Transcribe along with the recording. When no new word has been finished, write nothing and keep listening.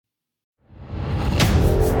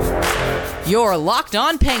Your Locked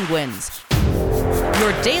On Penguins,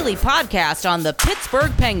 your daily podcast on the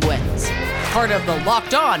Pittsburgh Penguins, part of the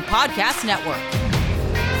Locked On Podcast Network.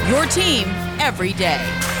 Your team every day.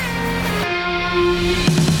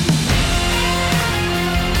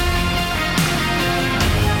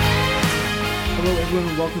 Hello, everyone,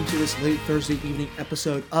 and welcome to this late Thursday evening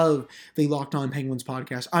episode of the Locked On Penguins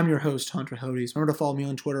podcast. I'm your host, Hunter Hodes. Remember to follow me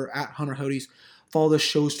on Twitter at Hunter Hodes. Follow the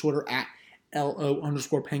show's Twitter at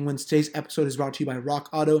LO_Penguins. Today's episode is brought to you by Rock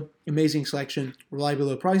Auto. Amazing selection, reliable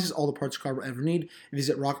low prices, all the parts your car will ever need.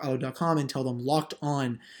 Visit rockauto.com and tell them Locked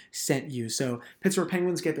On sent you. So, Pittsburgh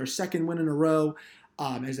Penguins get their second win in a row,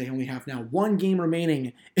 as they only have now one game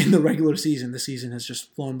remaining in the regular season. The season has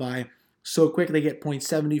just flown by so quick. They get points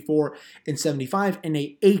 74 and 75 in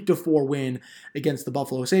a 8-4 win against the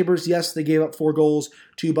Buffalo Sabres. Yes, they gave up 4 goals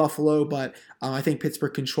to Buffalo, but I think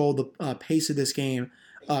Pittsburgh controlled the pace of this game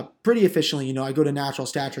pretty efficiently. I go to natural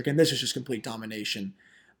stat trick, and this is just complete domination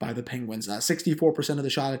by the Penguins. 64% of the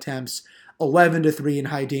shot attempts, 11-3 in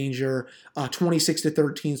high danger,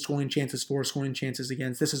 26-13 scoring chances for, scoring chances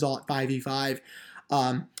against. This is all at 5v5.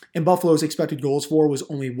 And Buffalo's expected goals for was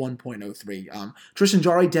only 1.03. Tristan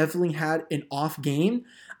Jarry definitely had an off game.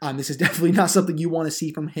 This is definitely not something you want to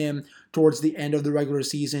see from him towards the end of the regular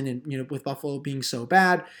season. And, with Buffalo being so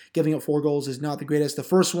bad, giving up 4 goals is not the greatest. The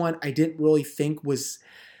first one I didn't really think was,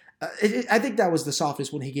 I think that was the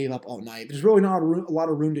softest one he gave up all night. There's really not a lot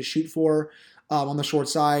of room to shoot for on the short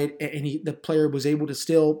side. And the player was able to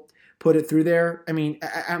still put it through there. I mean,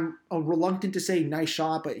 I'm reluctant to say nice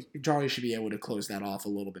shot, but Jarry should be able to close that off a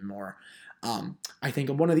little bit more. I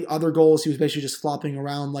think on one of the other goals, he was basically just flopping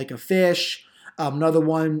around like a fish. Another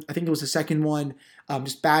one, I think it was the second one,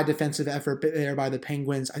 just bad defensive effort there by the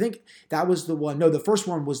Penguins. I think that was the one. No, the first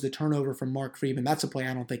one was the turnover from Mark Friedman. That's a play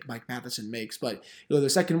I don't think Mike Matheson makes. But the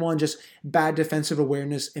second one, just bad defensive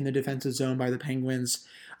awareness in the defensive zone by the Penguins.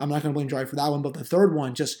 I'm not going to blame Jarry for that one. But the third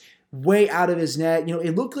one, just way out of his net.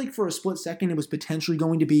 It looked like for a split second it was potentially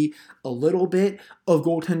going to be a little bit of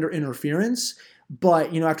goaltender interference.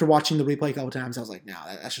 But, after watching the replay a couple times, I was like, no,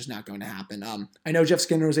 that's just not going to happen. I know Jeff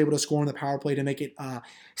Skinner was able to score on the power play to make it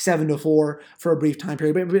 7-4 for a brief time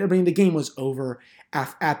period. But, the game was over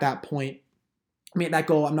at that point. That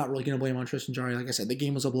goal, I'm not really going to blame on Tristan Jarry. Like I said, the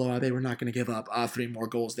game was a blowout. They were not going to give up 3 more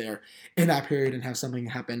goals there in that period and have something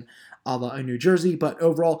happen a la New Jersey. But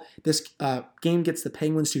overall, this game gets the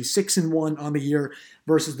Penguins to 6-1 on the year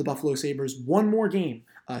versus the Buffalo Sabres. One more game,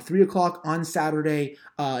 3 o'clock on Saturday.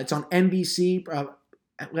 It's on NBC.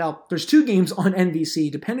 There's 2 games on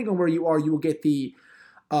NBC. Depending on where you are, you will get the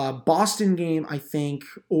Boston game, I think,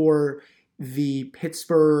 or the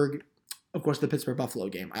Pittsburgh, of course, the Pittsburgh-Buffalo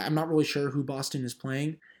game. I'm not really sure who Boston is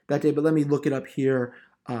playing that day, but let me look it up here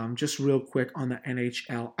just real quick on the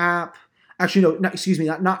NHL app. Actually,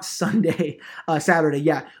 no, not Sunday, Saturday,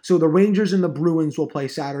 yeah. So the Rangers and the Bruins will play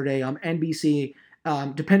Saturday on NBC.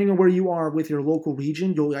 Depending on where you are with your local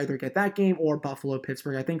region, you'll either get that game or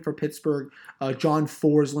Buffalo-Pittsburgh. I think for Pittsburgh, John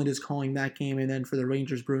Forsland is calling that game, and then for the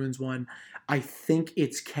Rangers-Bruins one, I think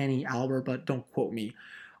it's Kenny Albert, but don't quote me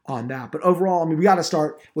on that. But overall, we got to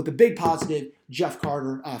start with the big positive, Jeff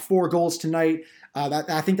Carter. 4 goals tonight.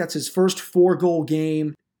 I think that's his first 4-goal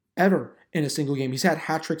game ever in a single game. He's had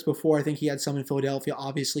hat tricks before. I think he had some in Philadelphia,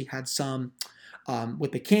 obviously had some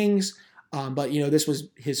with the Kings. But, this was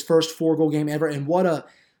his first 4-goal game ever. And what a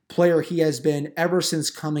player he has been ever since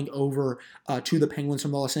coming over to the Penguins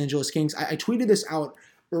from the Los Angeles Kings. I tweeted this out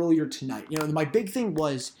earlier tonight. My big thing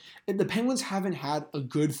was the Penguins haven't had a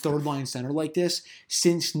good third-line center like this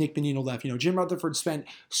since Nick Bonino left. Jim Rutherford spent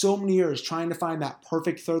so many years trying to find that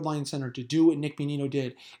perfect third-line center to do what Nick Bonino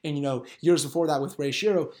did. And, years before that with Ray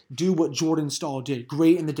Shero, do what Jordan Stahl did.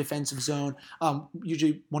 Great in the defensive zone.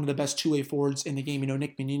 Usually one of the best two-way forwards in the game.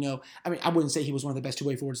 Nick Bonino, I wouldn't say he was one of the best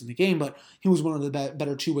two-way forwards in the game, but he was one of the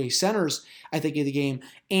better two-way centers, I think, in the game,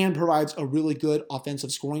 and provides a really good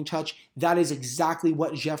offensive scoring touch. That is exactly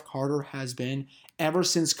what Jeff Carter has been ever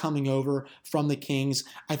since coming over from the Kings.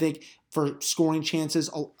 I think for scoring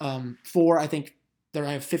chances, I think there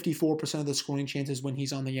have 54% of the scoring chances when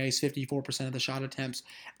he's on the ice, 54% of the shot attempts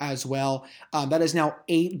as well. That is now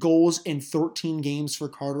 8 goals in 13 games for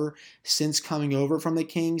Carter since coming over from the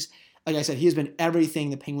Kings. Like I said, he has been everything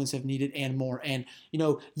the Penguins have needed and more. And,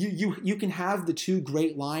 you can have the 2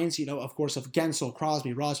 great lines, of course, of Gensel,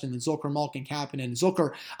 Crosby, Rostin, and Zucker, Malkin, Kapanen. And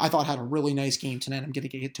Zucker, I thought, had a really nice game tonight. I'm going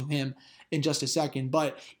to get to him in just a second.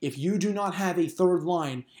 But if you do not have a third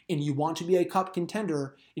line and you want to be a cup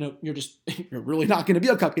contender, you're really not going to be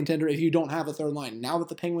a cup contender if you don't have a third line. Now that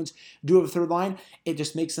the Penguins do have a third line, it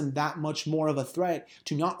just makes them that much more of a threat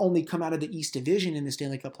to not only come out of the East Division in the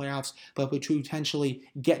Stanley Cup playoffs, but to potentially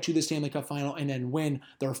get to the Stanley Stanley Cup final and then win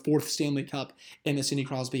their 4th Stanley Cup in the Sidney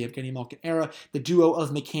Crosby, Evgeny Malkin era. The duo of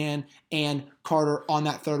McCann and Carter on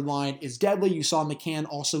that third line is deadly. You saw McCann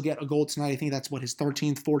also get a goal tonight. I think that's his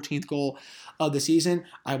 13th, 14th goal of the season.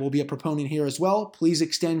 I will be a proponent here as well. Please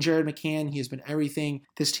extend Jared McCann. He has been everything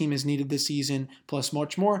this team has needed this season, plus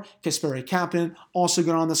much more. Kasperi Kapanen also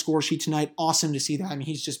got on the score sheet tonight. Awesome to see that. I mean,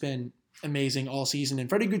 he's just been amazing all season. And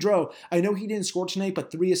Freddie Gaudreau, I know he didn't score tonight,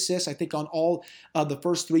 but 3 assists, I think, on all the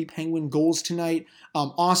first 3 Penguin goals tonight.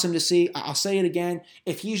 Awesome to see. I'll say it again.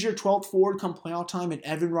 If he's your 12th forward come playoff time and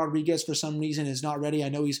Evan Rodriguez for some reason is not ready, I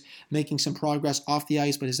know he's making some progress off the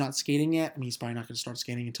ice, but is not skating yet. I mean, he's probably not going to start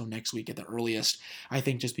skating until next week at the earliest, I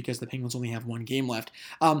think, just because the Penguins only have 1 game left.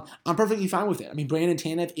 I'm perfectly fine with it. I mean, Brandon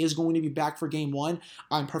Tanev is going to be back for game 1.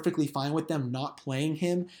 I'm perfectly fine with them not playing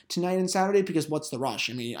him tonight and Saturday because what's the rush?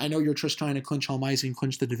 I mean, I know you're just trying to clinch home ice and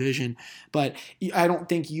clinch the division, but I don't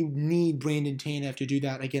think you need Brandon Tanev to do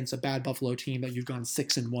that against a bad Buffalo team that you've gone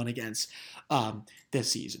 6-1 against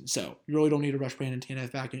this season. So you really don't need to rush Brandon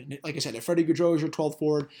Tanev back. And like I said, if Freddie Gaudreau is your 12th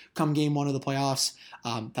forward come game 1 of the playoffs,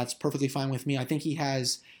 that's perfectly fine with me. I think he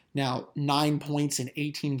has now 9 points in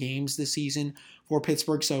 18 games this season for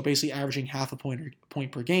Pittsburgh, so basically averaging half a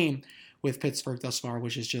point per game with Pittsburgh thus far,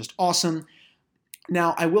 which is just awesome.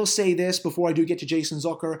 Now, I will say this before I do get to Jason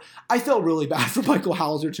Zucker. I felt really bad for Michael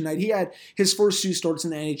Hauser tonight. He had his first 2 starts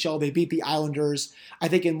in the NHL. They beat the Islanders. I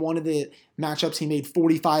think in one of the matchups he made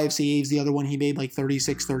 45 saves. The other one he made like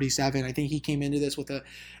 36, 37. I think he came into this with a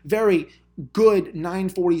very good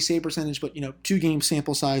 940 save percentage, but 2-game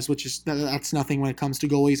sample size, which is that's nothing when it comes to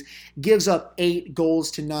goalies. Gives up 8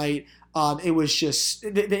 goals tonight. It was just,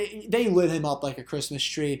 they lit him up like a Christmas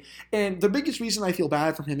tree. And the biggest reason I feel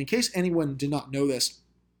bad for him, in case anyone did not know this,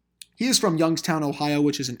 he is from Youngstown, Ohio,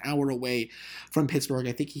 which is an hour away from Pittsburgh.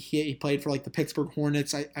 I think he played for like the Pittsburgh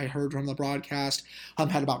Hornets, I heard from the broadcast.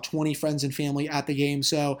 Had about 20 friends and family at the game.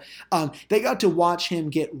 So they got to watch him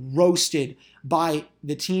get roasted by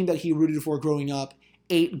the team that he rooted for growing up.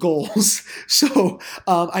 8 goals. So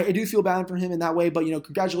I do feel bad for him in that way, but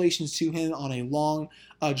congratulations to him on a long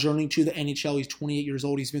journey to the NHL. He's 28 years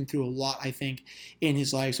old. He's been through a lot, I think, in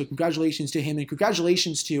his life. So congratulations to him, and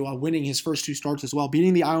congratulations to winning his first 2 starts as well.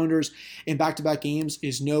 Beating the Islanders in back-to-back games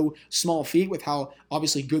is no small feat with how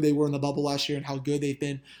obviously good they were in the bubble last year and how good they've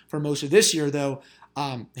been for most of this year, though.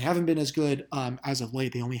 They haven't been as good as of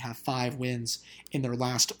late. They only have 5 wins in their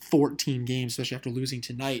last 14 games, especially after losing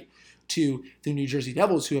tonight to the New Jersey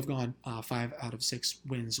Devils, who have gone 5 out of 6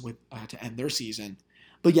 wins to end their season.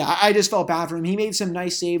 But yeah, I just felt bad for him. He made some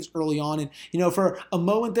nice saves early on, and for a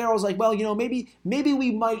moment there, I was like, well, maybe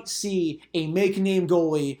we might see a make-name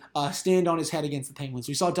goalie stand on his head against the Penguins.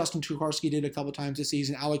 We saw Dustin Tokarski did it a couple times this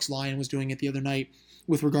season. Alex Lyon was doing it the other night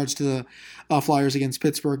with regards to the Flyers against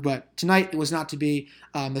Pittsburgh. But tonight, it was not to be.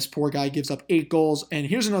 This poor guy gives up 8 goals. And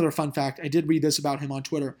here's another fun fact. I did read this about him on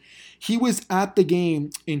Twitter. He was at the game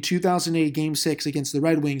in 2008, Game 6 against the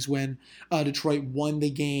Red Wings when Detroit won the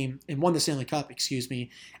game and won the Stanley Cup,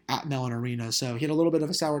 at Mellon Arena. So he had a little bit of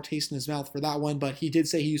a sour taste in his mouth for that one. But he did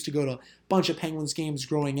say he used to go to a bunch of Penguins games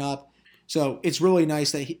growing up. So it's really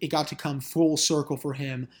nice that it got to come full circle for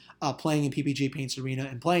him playing in PPG Paints Arena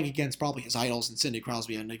and playing against probably his idols in Sidney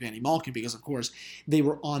Crosby and Evgeny Malkin, because, of course, they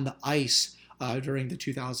were on the ice during the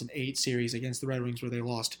 2008 series against the Red Wings where they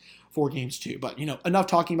lost 4-2. But, enough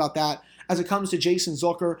talking about that. As it comes to Jason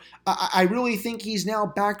Zucker, I really think he's now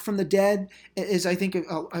back from the dead, is I think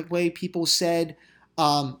a way people said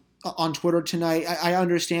on Twitter tonight. I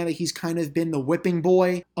understand that he's kind of been the whipping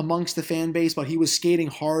boy amongst the fan base, but he was skating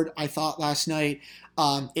hard, I thought, last night.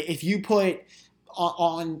 If you put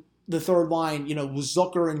on the third line, with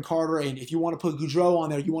Zucker and Carter, and if you want to put Gaudreau on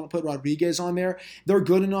there, you want to put Rodriguez on there, they're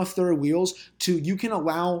good enough third wheels you can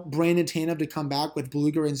allow Brandon Tanev to come back with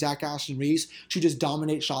Blueger and Zach Aston-Reese to just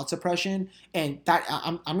dominate shot suppression. And that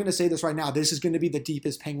I'm going to say this right now, this is going to be the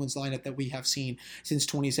deepest Penguins lineup that we have seen since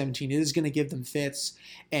 2017. It is going to give them fits.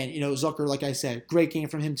 And, Zucker, like I said, great game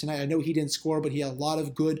from him tonight. I know he didn't score, but he had a lot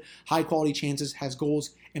of good, high-quality chances, has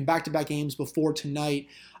goals in back-to-back games before tonight.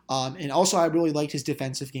 And also, I really liked his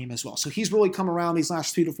defensive game as well. So he's really come around these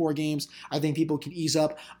last 2 to 4 games. I think people can ease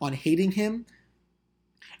up on hating him.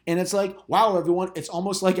 And it's like, wow, everyone, it's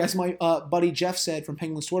almost like, as my buddy Jeff said from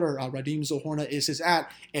Penguins Twitter, Radim Zohorna is his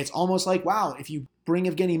 @, it's almost like, wow, if you bring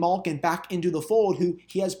Evgeny Malkin back into the fold, who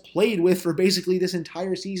he has played with for basically this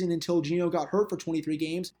entire season until Gino got hurt for 23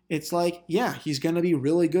 games. It's like, yeah, he's going to be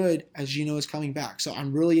really good as Gino is coming back. So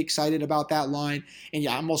I'm really excited about that line. And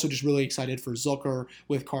yeah, I'm also just really excited for Zucker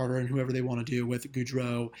with Carter and whoever they want to do with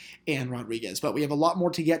Gaudreau and Rodriguez. But we have a lot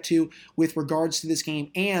more to get to with regards to this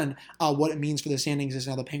game and what it means for the standings, as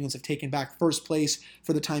now the Penguins have taken back first place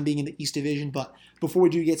for the time being in the East Division. But before we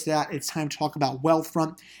do get to that, it's time to talk about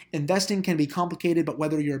Wealthfront. Investing can be complicated, but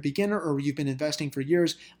whether you're a beginner or you've been investing for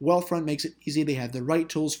years, Wealthfront makes it easy. They have the right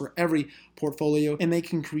tools for every portfolio, and they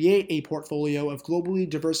can create a portfolio of globally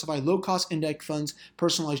diversified low-cost index funds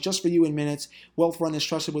personalized just for you in minutes. Wealthfront is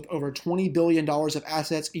trusted with over $20 billion of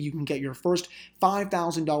assets, and you can get your first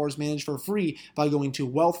 $5,000 managed for free by going to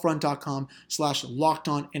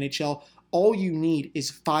wealthfront.com/LockedOnNHL. All you need is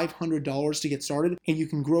 $500 to get started, and you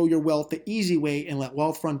can grow your wealth the easy way and let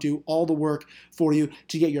Wealthfront do all the work for you.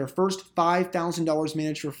 To get your first $5,000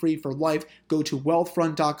 managed for free for life, go to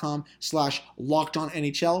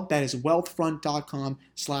wealthfront.com/LockedOnNHL. That is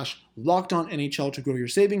wealthfront.com/LockedOnNHL to grow your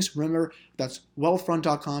savings. Remember, that's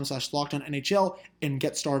wealthfront.com/LockedOnNHL and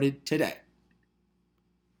get started today.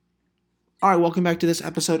 All right, welcome back to this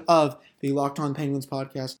episode of the Locked On Penguins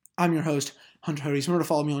podcast. I'm your host, Hunter Hodes. Remember to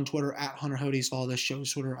follow me on Twitter at Hunter Hodes. Follow this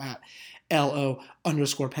show's Twitter at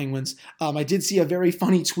LO_Penguins. I did see a very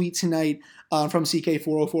funny tweet tonight from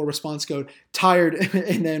CK404 response code, tired,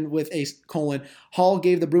 and then with a colon. Hall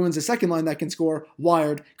gave the Bruins a second line that can score,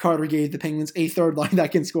 wired. Carter gave the Penguins a third line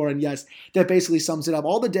that can score, and yes, that basically sums it up.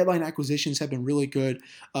 All the deadline acquisitions have been really good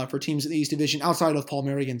for teams in the East Division outside of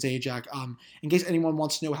Palmieri and Zajac. In case anyone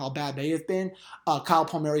wants to know how bad they have been, Kyle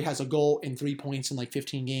Palmieri has a goal and 3 points in like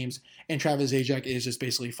 15 games, and Travis Zajac is just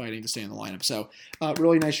basically fighting to stay in the lineup. So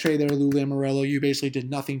really nice trade there, Lou Lamoriello. You basically did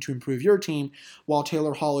nothing to improve your team, while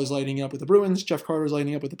Taylor Hall is lighting it up with the Bruins. Jeff Carter is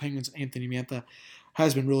lighting up with the Penguins. Anthony Mantha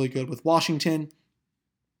has been really good with Washington.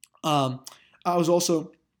 I was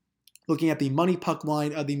also looking at the money puck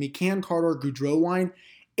line of the McCann, Carter, Gaudreau line.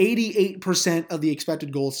 88% of the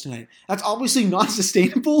expected goals tonight. That's obviously not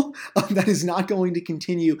sustainable. That is not going to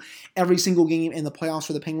continue every single game in the playoffs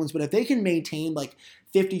for the Penguins. But if they can maintain like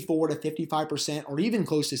 54 to 55% or even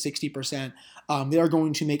close to 60%, they are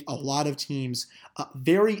going to make a lot of teams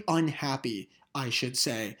very unhappy, I should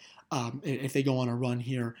say, if they go on a run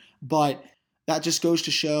here. But that just goes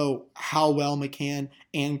to show how well McCann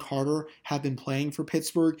and Carter have been playing for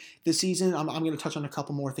Pittsburgh this season. I'm going to touch on a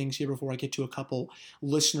couple more things here before I get to a couple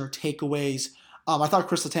listener takeaways. I thought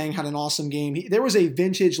Chris Letang had an awesome game. There was a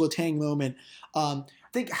vintage Letang moment. I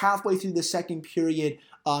think halfway through the second period,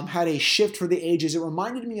 had a shift for the ages. It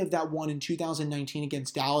reminded me of that one in 2019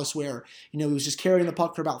 against Dallas where, he was just carrying the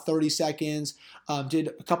puck for about 30 seconds, did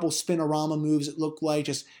a couple spinorama moves, it looked like,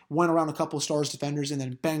 just went around a couple Stars defenders and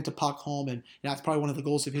then banked the puck home, and that's probably one of the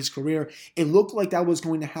goals of his career. It looked like that was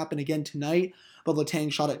going to happen again tonight, but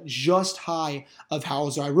Letang shot it just high of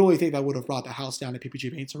Hauser. I really think that would have brought the house down at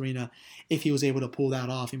PPG Paints Arena if he was able to pull that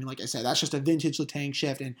off. I mean, like I said, that's just a vintage Letang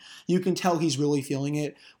shift, and you can tell he's really feeling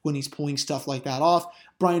it when he's pulling stuff like that off.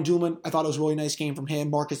 Brian Dumoulin, I thought it was a really nice game from him.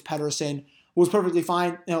 Marcus Pettersson was perfectly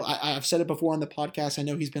fine. I've said it before on the podcast. I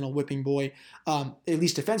know he's been a whipping boy, at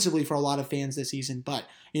least defensively for a lot of fans this season. But,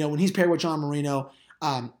 when he's paired with John Marino,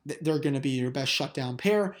 they're going to be your best shutdown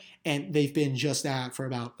pair, and they've been just that for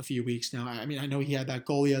about a few weeks now. I mean, I know he had that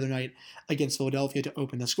goal the other night against Philadelphia to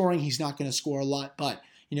open the scoring. He's not going to score a lot, but,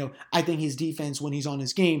 I think his defense when he's on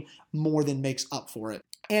his game more than makes up for it.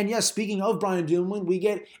 And yes, speaking of Brian Dumoulin, we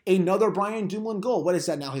get another Brian Dumoulin goal. What is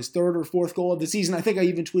that now, his third or fourth goal of the season? I think I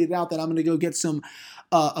even tweeted out that I'm going to go get some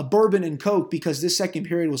a bourbon and Coke because this second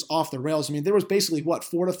period was off the rails. I mean, there was basically,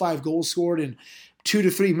 4 to 5 goals scored in 2 to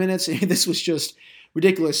 3 minutes. This was just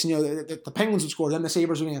ridiculous. The Penguins would score, then the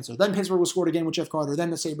Sabres would answer. Then Pittsburgh would score again with Jeff Carter, then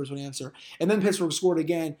the Sabres would answer. And then Pittsburgh scored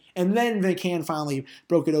again, and then McCann finally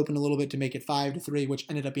broke it open a little bit to make it 5-3, which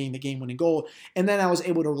ended up being the game-winning goal. And then I was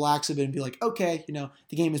able to relax a bit and be like, okay,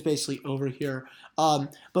 the game is basically over here.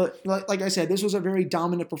 But like I said, this was a very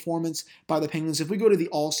dominant performance by the Penguins. If we go to the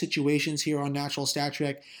all situations here on Natural Stat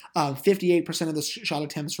Trick, 58% of the shot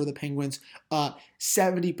attempts for the Penguins,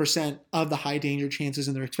 70% of the high danger chances,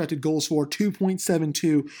 and their expected goals for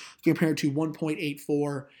 2.72 compared to 1.84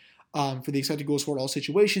 for the expected goals for all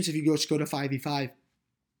situations. If you go to 5v5,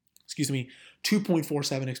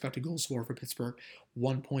 2.47 expected goals for Pittsburgh,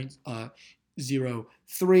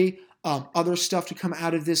 1.03. Other stuff to come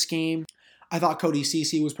out of this game. I thought Cody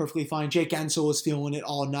Ceci was perfectly fine. Jake Guentzel was feeling it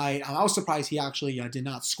all night. I was surprised he actually did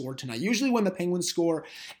not score tonight. Usually when the Penguins score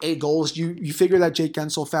 8 goals, you figure that Jake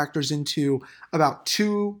Guentzel factors into about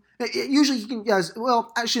 2. Usually he can, I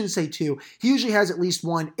shouldn't say 2. He usually has at least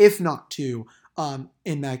 1, if not 2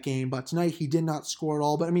 in that game. But tonight he did not score at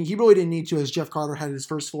all. But I mean, he really didn't need to, as Jeff Carter had his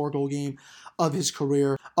first 4-goal game of his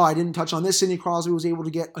career. I didn't touch on this. Sidney Crosby was able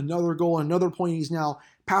to get another goal, another point. He's now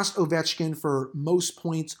past Ovechkin for most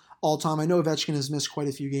points all time. I know Ovechkin has missed quite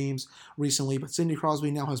a few games recently, but Sidney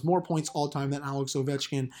Crosby now has more points all time than Alex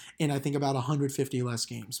Ovechkin in, I think, about 150 less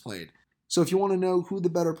games played. So if you want to know who the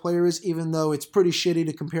better player is, even though it's pretty shitty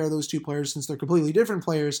to compare those two players since they're completely different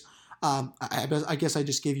players, I guess I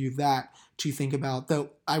just gave you that to think about. Though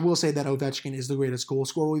I will say that Ovechkin is the greatest goal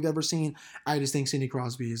scorer we've ever seen. I just think Sidney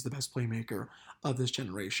Crosby is the best playmaker of this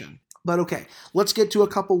generation. But okay, let's get to a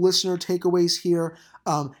couple listener takeaways here.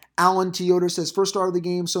 Alan Teoder says, first star of the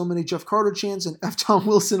game, so many Jeff Carter chants and F. Tom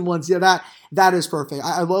Wilson ones. Yeah, that is perfect.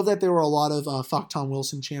 I love that there were a lot of fuck Tom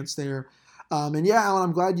Wilson chants there. And yeah, Alan,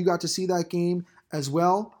 I'm glad you got to see that game as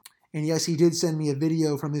well. And yes, he did send me a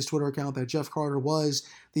video from his Twitter account that Jeff Carter was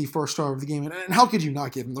the first star of the game. And how could you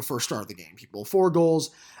not give him the first star of the game, people? 4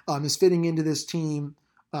 goals, is fitting into this team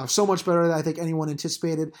so much better than I think anyone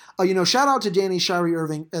anticipated. Shout out to Danny Shirey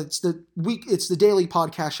Irving. It's the daily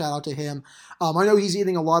podcast. Shout out to him. I know he's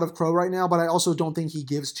eating a lot of crow right now, but I also don't think he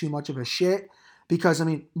gives too much of a shit. Because, I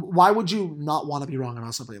mean, why would you not want to be wrong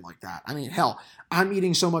about something like that? I mean, hell, I'm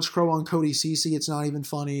eating so much crow on Cody Ceci, it's not even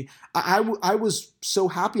funny. I was so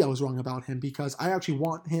happy I was wrong about him because I actually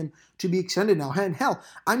want him to be extended now. And hell,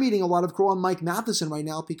 I'm eating a lot of crow on Mike Matheson right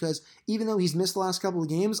now because even though he's missed the last couple of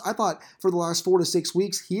games, I thought for the last 4 to 6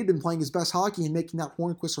 weeks, he had been playing his best hockey and making that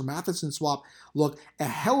Hornquist or Matheson swap look a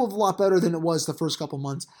hell of a lot better than it was the first couple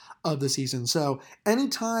months of the season. So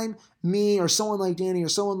anytime me or someone like Danny or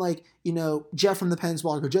someone like, Jeff from the Pens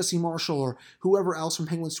blog or Jesse Marshall or whoever else from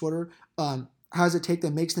Penguins Twitter has a take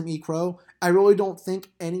that makes them eat crow, I really don't think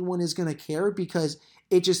anyone is going to care because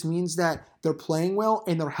it just means that they're playing well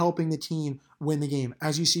and they're helping the team win the game,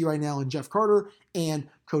 as you see right now in Jeff Carter and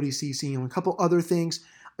Cody Ceci and a couple other things.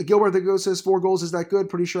 Gilbert the Ghost says 4 goals, is that good?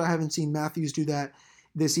 Pretty sure I haven't seen Matthews do that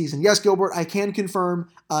this season. Yes, Gilbert, I can confirm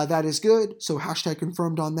that is good, so hashtag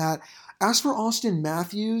confirmed on that. As for Austin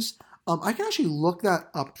Matthews, I can actually look that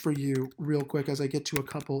up for you real quick as I get to a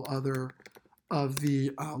couple other of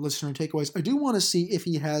the listener takeaways. I do want to see if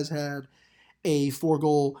he has had a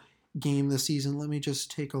 4-goal game this season. Let me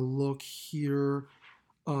just take a look here.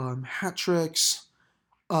 Hat tricks.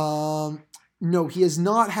 No, he has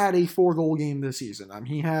not had a 4-goal game this season.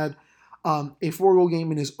 He had a 4-goal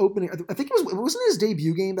game in his opening. I think it wasn't his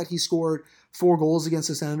debut game that he scored 4 goals against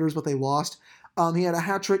the Senators, but they lost. He had a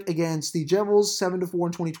hat trick against the Devils, 7-4 in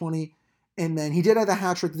 2020. And then he did have a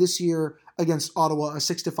hat trick this year against Ottawa, a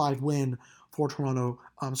 6-5 win for Toronto.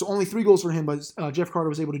 So only 3 goals for him, but Jeff Carter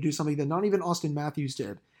was able to do something that not even Austin Matthews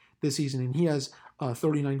did this season. And he has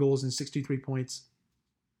 39 goals and 63 points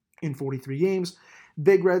in 43 games.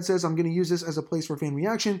 Big Red says, I'm going to use this as a place for fan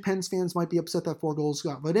reaction. Pens fans might be upset that 4 goals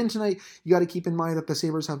got let in tonight. You got to keep in mind that the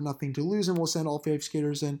Sabres have nothing to lose and will send all 5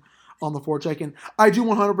 skaters in on the forecheck. And I do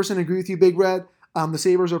 100% agree with you, Big Red. The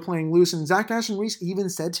Sabres are playing loose. And Zach Aston-Reese even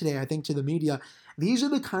said today, I think, to the media, these are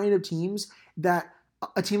the kind of teams that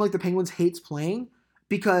a team like the Penguins hates playing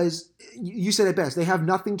because, you said it best, they have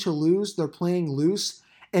nothing to lose. They're playing loose,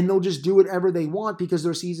 and they'll just do whatever they want because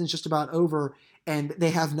their season's just about over and they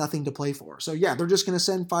have nothing to play for. So, yeah, they're just going to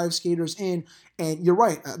send 5 skaters in. And you're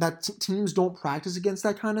right, that teams don't practice against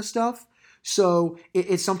that kind of stuff. So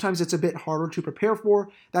sometimes it's a bit harder to prepare for.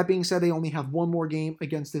 That being said, they only have 1 more game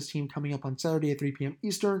against this team coming up on Saturday at 3 p.m.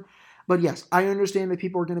 Eastern. But yes, I understand that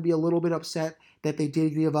people are going to be a little bit upset that they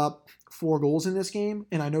did give up 4 goals in this game.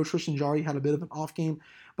 And I know Tristan Jarry had a bit of an off game,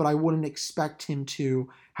 but I wouldn't expect him to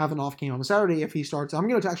have an off game on Saturday if he starts. I'm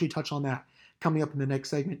going to actually touch on that coming up in the next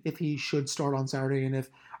segment, if he should start on Saturday and if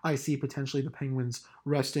I see potentially the Penguins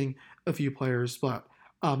resting a few players. But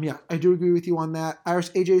yeah, I do agree with you on that. Iris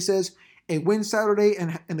AJ says, a win Saturday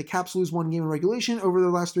and the Caps lose 1 game in regulation over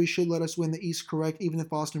their last 3 should let us win the East, correct, even if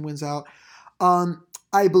Boston wins out.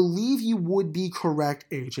 I believe you would be correct,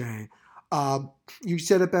 AJ. You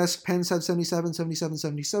said it best. Pens had 77, 77,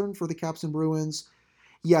 77 for the Caps and Bruins.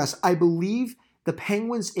 Yes, I believe the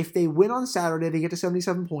Penguins, if they win on Saturday, they get to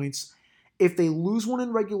 77 points. If they lose 1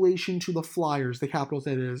 in regulation to the Flyers, the Capitals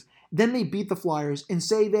that is, then they beat the Flyers and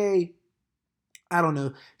say they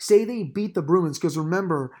beat the Bruins, because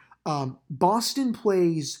remember, Boston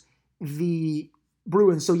plays the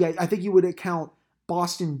Bruins. So yeah, I think you would account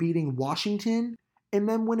Boston beating Washington and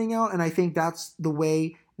then winning out. And I think that's the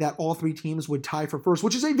way that all 3 teams would tie for first,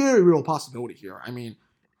 which is a very real possibility here. I mean,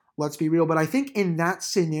 let's be real. But I think in that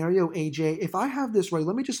scenario, AJ, if I have this right,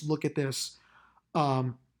 let me just look at this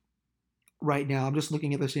right now. I'm just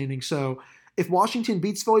looking at the standings. So if Washington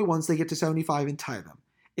beats Philly once, they get to 75 and tie them.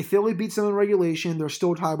 If Philly beats them in regulation, they're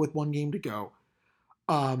still tied with 1 game to go.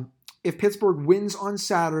 If Pittsburgh wins on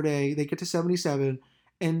Saturday, they get to 77,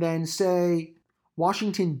 and then say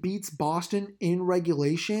Washington beats Boston in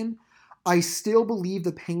regulation, I still believe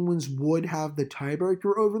the Penguins would have the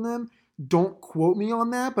tiebreaker over them. Don't quote me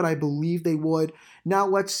on that, but I believe they would. Now,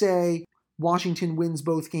 let's say Washington wins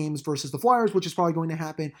both games versus the Flyers, which is probably going to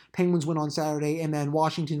happen. Penguins win on Saturday, and then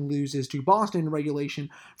Washington loses to Boston in regulation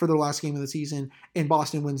for their last game of the season, and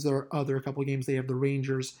Boston wins their other couple of games. They have the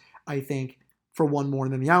Rangers, I think, for one more,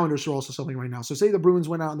 and then the Islanders are also something right now. So say the Bruins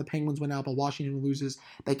went out and the Penguins went out, but Washington loses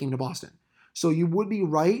that game to Boston. So you would be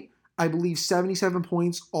right. I believe 77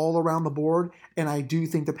 points all around the board, and I do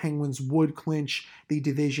think the Penguins would clinch the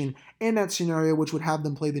division in that scenario, which would have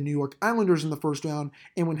them play the New York Islanders in the first round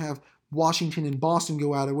and would have Washington and Boston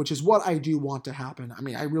go at it, which is what I do want to happen. I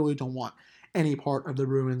mean, I really don't want any part of the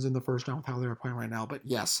Bruins in the first round with how they're playing right now, but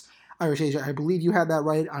yes, Irish Asia, I believe you had that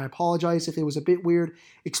right. I apologize if it was a bit weird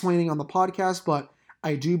explaining on the podcast, but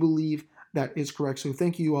I do believe that is correct. So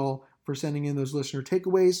thank you all for sending in those listener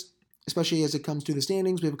takeaways, especially as it comes to the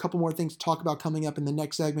standings. We have a couple more things to talk about coming up in the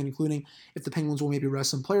next segment, including if the Penguins will maybe rest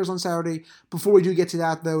some players on Saturday. Before we do get to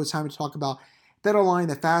that, though, it's time to talk about BetOnline,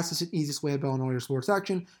 the fastest and easiest way to bet on all your sports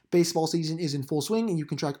action. Baseball season is in full swing, and you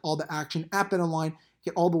can track all the action at BetOnline.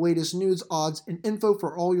 Get all the latest news, odds, and info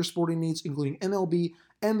for all your sporting needs, including MLB,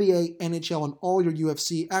 NBA, NHL, and all your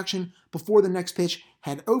UFC action. Before the next pitch,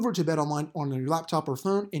 head over to BetOnline on your laptop or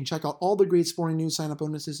phone and check out all the great sporting news, sign-up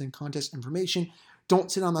bonuses, and contest information.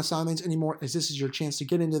 Don't sit on the sidelines anymore, as this is your chance to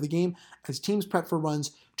get into the game as teams prep for runs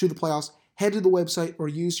to the playoffs. Head to the website or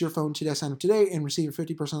use your phone to sign up today and receive a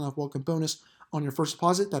 50% off welcome bonus on your first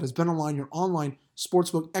deposit. That is BetOnline, your online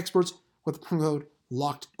sportsbook experts, with the promo code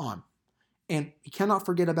LOCKEDON. And you cannot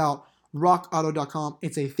forget about RockAuto.com.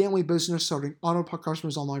 It's a family business serving auto part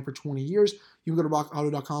customers online for 20 years. You can go to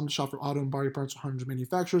RockAuto.com to shop for auto and body parts from hundreds of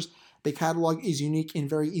manufacturers. The catalog is unique and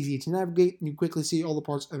very easy to navigate. You quickly see all the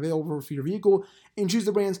parts available for your vehicle and choose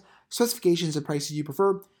the brands, specifications, and prices you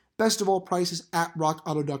prefer. Best of all, prices at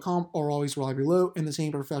RockAuto.com are always reliably low, and the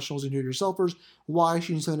same professionals and do-it-yourselfers. Why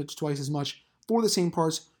should you spend it to twice as much for the same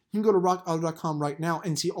parts? You can go to RockAuto.com right now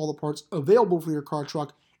and see all the parts available for your car,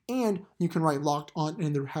 truck, and you can write Locked On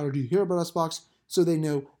in their How Did You Hear About Us box so they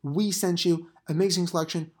know we sent you. Amazing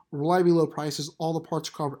selection, reliably low prices, all the parts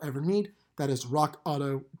your car will ever need. That is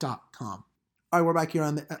RockAuto.com. All right, we're back here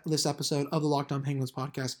on this episode of the Locked On Penguins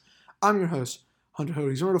podcast. I'm your host, Hunter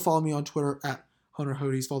Hodes. Remember to follow me on Twitter at Hunter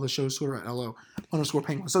Hodes. Follow the show's Twitter at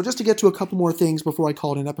LO_Penguins. So just to get to a couple more things before I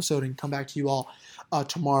call it an episode and come back to you all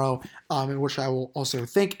tomorrow, in which I will also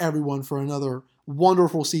thank everyone for another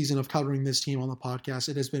wonderful season of covering this team on the podcast.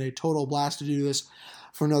 It has been a total blast to do this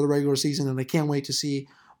for another regular season, and I can't wait to see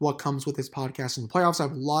what comes with this podcast in the playoffs. I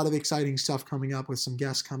have a lot of exciting stuff coming up with some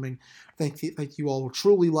guests coming. Thank you all will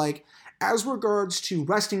truly like. As regards to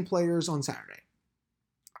resting players on Saturday,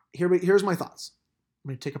 here's my thoughts. I'm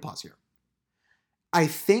going to take a pause here. I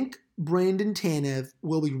think Brandon Tanev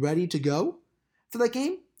will be ready to go for that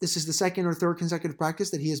game. This is the second or third consecutive practice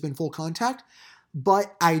that he has been full contact,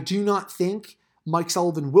 but I do not think Mike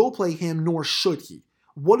Sullivan will play him, nor should he.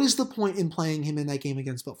 What is the point in playing him in that game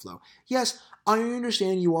against Buffalo? Yes, I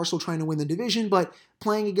understand you are still trying to win the division, but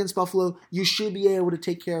playing against Buffalo, you should be able to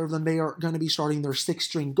take care of them. They are going to be starting their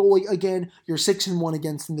sixth-string goalie again. You're 6-1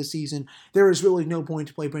 against them this season. There is really no point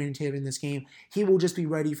to play Brandon Tanev in this game. He will just be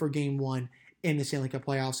ready for Game 1 in the Stanley Cup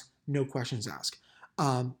playoffs. No questions asked.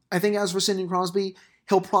 I think as for Sidney Crosby,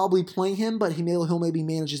 he'll probably play him, but he'll maybe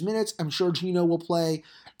manage his minutes. I'm sure Gino will play.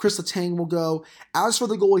 Chris Letang will go. As for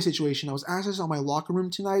the goalie situation, I was asked this on my locker room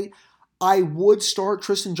tonight. I would start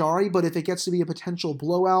Tristan Jarry, but if it gets to be a potential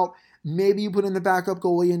blowout, maybe you put in the backup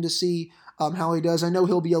goalie in to see how he does. I know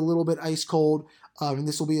he'll be a little bit ice cold, and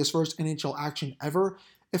this will be his first NHL action ever,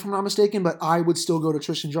 if I'm not mistaken, but I would still go to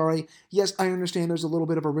Tristan Jarry. Yes, I understand there's a little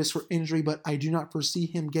bit of a risk for injury, but I do not foresee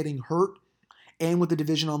him getting hurt. And with the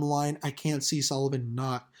division on the line, I can't see Sullivan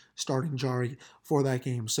not starting Jarry for that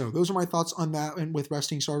game. So those are my thoughts on that and with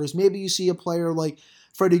resting starters. Maybe you see a player like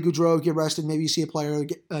Freddie Gaudreau get rested. Maybe you see a player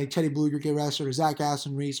like Teddy Blueger get rested, or Zach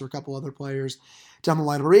Aston-Reese, or a couple other players down the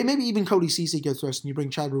line. Or maybe even Cody Ceci gets rested and you bring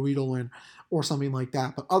Chad Ruedel in or something like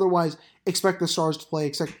that. But otherwise, expect the Stars to play,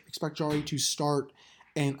 expect Jarry to start,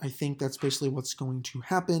 and I think that's basically what's going to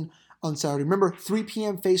happen on Saturday. Remember, 3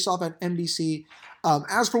 p.m. face-off at NBC.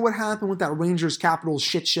 As for what happened with that Rangers-Capitals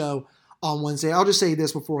shit show on Wednesday, I'll just say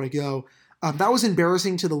this before I go. That was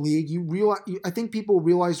embarrassing to the league. I think people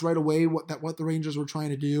realized right away what the Rangers were trying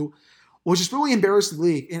to do was just really embarrass the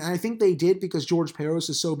league. And I think they did because George Parros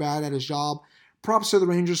is so bad at his job props to the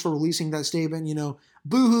Rangers for releasing that statement.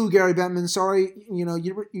 Boo-hoo, Gary Bettman. Sorry,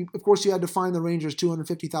 of course you had to fine the Rangers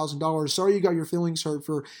 $250,000. Sorry you got your feelings hurt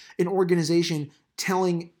for an organization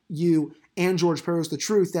telling you and George Parros the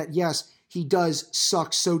truth that, yes, he does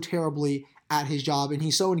suck so terribly at his job, and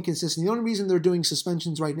he's so inconsistent. The only reason they're doing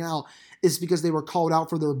suspensions right now is because they were called out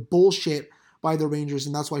for their bullshit by the Rangers,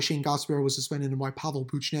 and that's why Shane Gosper was suspended and why Pavel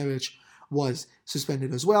Buchnevich was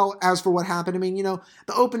suspended as well. As for what happened, the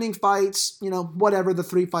opening fights, whatever, the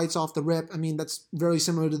 3 fights off the rip, that's very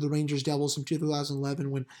similar to the Rangers Devils from 2011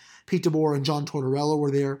 when Pete DeBoer and John Tortorella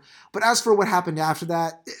were there. But as for what happened after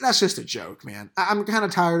that, that's just a joke, man. I'm kind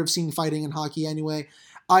of tired of seeing fighting in hockey anyway.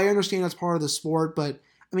 I understand that's part of the sport, but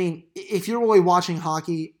if you're really watching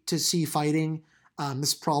hockey to see fighting,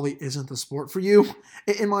 this probably isn't the sport for you.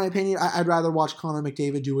 In my opinion, I'd rather watch Connor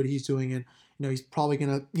McDavid do what he's doing, and he's probably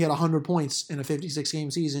going to get 100 points in a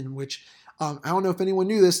 56-game season, which I don't know if anyone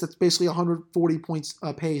knew this. That's basically 140 points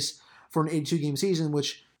pace for an 82-game season,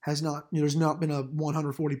 which has not, there's not been a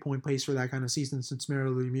 140-point pace for that kind of season since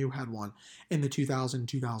Mario Lemieux had one in the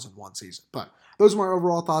 2000-2001 season. But those are my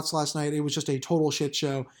overall thoughts last night. It was just a total shit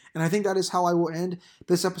show, and I think that is how I will end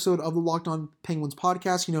this episode of the Locked On Penguins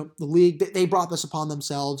podcast. The league, they brought this upon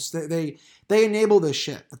themselves. They enable this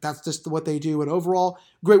shit. That's just what they do. And overall,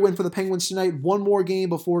 great win for the Penguins tonight. One more game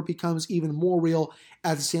before it becomes even more real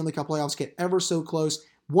as the Stanley Cup playoffs get ever so close.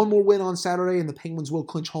 One more win on Saturday, and the Penguins will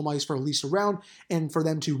clinch home ice for at least a round. And for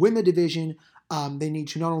them to win the division, they need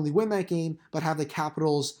to not only win that game, but have the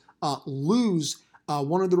Capitals lose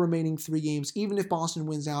one of the remaining 3 games, even if Boston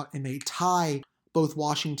wins out and they tie both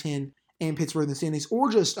Washington and Pittsburgh in the standings, or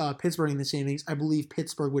just Pittsburgh in the standings. I believe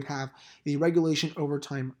Pittsburgh would have the regulation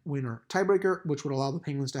overtime winner tiebreaker, which would allow the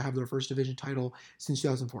Penguins to have their first division title since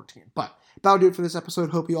 2014. But that'll do it for this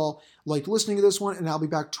episode. Hope you all liked listening to this one, and I'll be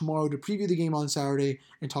back tomorrow to preview the game on Saturday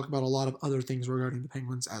and talk about a lot of other things regarding the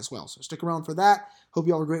Penguins as well. So stick around for that. Hope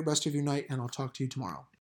you all have a great rest of your night, and I'll talk to you tomorrow.